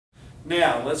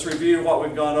Now, let's review what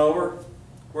we've gone over,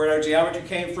 where our geometry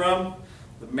came from.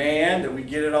 The man that we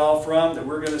get it all from, that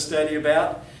we're going to study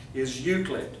about, is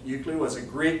Euclid. Euclid was a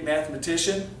Greek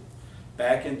mathematician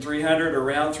back in 300,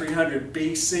 around 300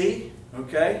 BC.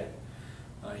 Okay?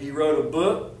 He wrote a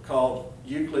book called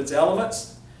Euclid's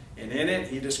Elements, and in it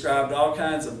he described all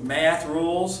kinds of math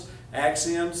rules,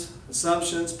 axioms,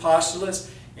 assumptions,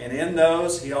 postulates, and in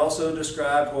those he also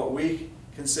described what we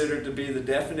consider to be the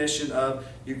definition of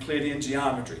Euclidean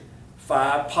geometry.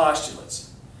 5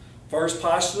 postulates. First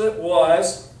postulate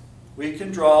was we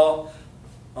can draw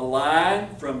a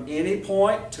line from any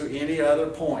point to any other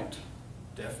point.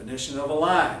 Definition of a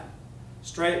line.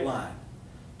 Straight line.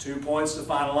 2 points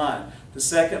define a line. The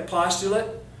second postulate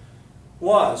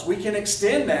was we can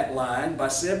extend that line by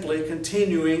simply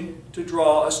continuing to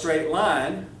draw a straight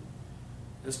line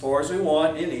as far as we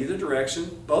want in either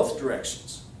direction, both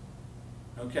directions.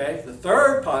 Okay? The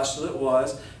third postulate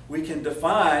was we can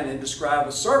define and describe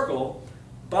a circle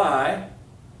by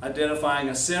identifying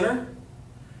a center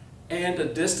and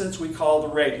a distance we call the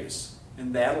radius,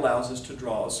 and that allows us to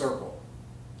draw a circle.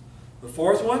 The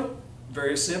fourth one,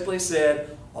 very simply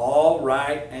said, all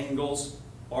right angles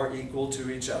are equal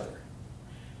to each other.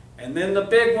 And then the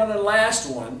big one and last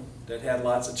one that had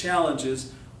lots of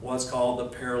challenges was called the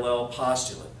parallel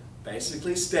postulate,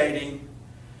 basically stating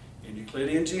in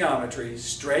Euclidean geometry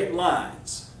straight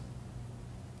lines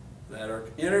that are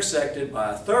intersected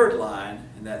by a third line,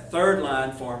 and that third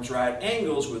line forms right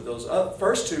angles with those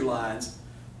first 2 lines.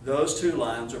 Those 2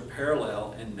 lines are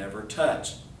parallel and never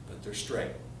touch, but they're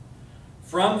straight.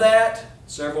 From that,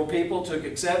 several people took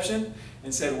exception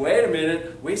and said, wait a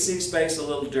minute, we see space a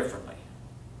little differently.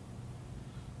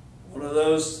 One of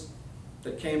those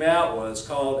that came out was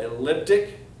called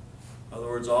elliptic. In other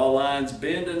words, all lines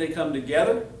bend and they come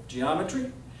together,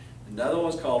 geometry. Another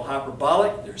one is called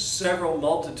hyperbolic. There's several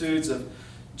multitudes of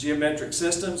geometric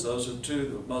systems. Those are 2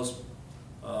 of the most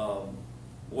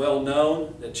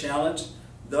well-known that challenged.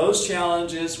 Those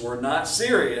challenges were not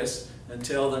serious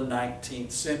until the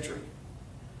 19th century.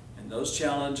 And those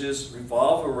challenges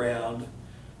revolve around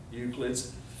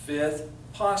Euclid's 5th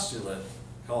postulate,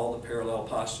 called the parallel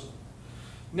postulate.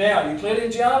 Now,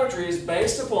 Euclidean geometry is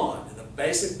based upon, the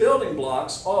basic building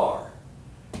blocks are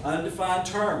undefined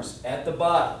terms at the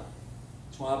bottom.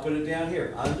 That's why I put it down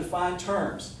here, undefined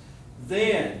terms.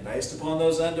 Then, based upon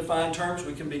those undefined terms,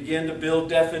 we can begin to build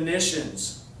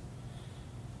definitions.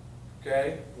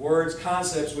 Okay? Words,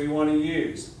 concepts we want to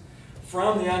use.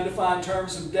 From the undefined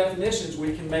terms and definitions,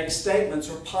 we can make statements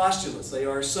or postulates. They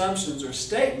are assumptions or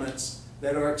statements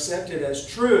that are accepted as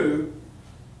true,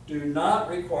 do not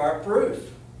require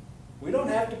proof. We don't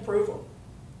have to prove them.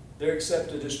 They're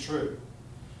accepted as true.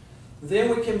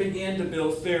 Then we can begin to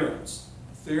build theorems.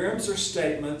 Theorems are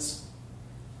statements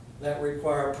that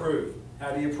require proof.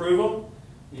 How do you prove them?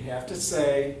 You have to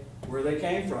say where they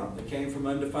came from. They came from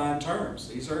undefined terms.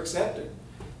 These are accepted.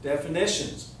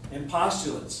 Definitions and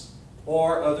postulates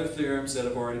or other theorems that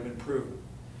have already been proven.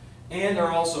 And there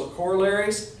are also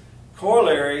corollaries.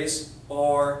 Corollaries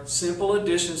are simple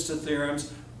additions to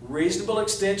theorems, reasonable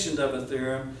extensions of a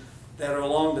theorem that are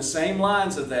along the same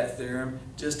lines of that theorem,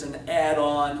 just an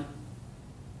add-on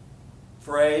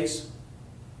phrase,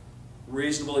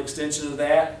 reasonable extension of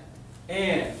that.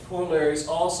 And corollaries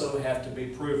also have to be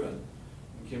proven.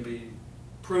 It can be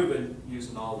proven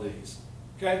using all these.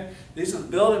 Okay? These are the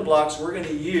building blocks we're going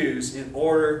to use in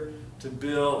order to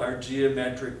build our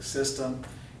geometric system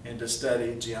and to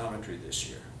study geometry this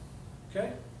year.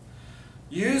 Okay?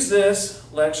 Use this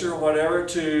lecture, whatever,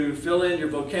 to fill in your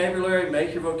vocabulary,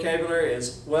 make your vocabulary,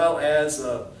 as well as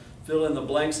fill in the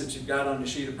blanks that you've got on your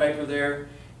sheet of paper there.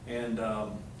 And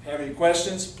have any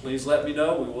questions, please let me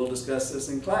know. We will discuss this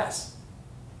in class.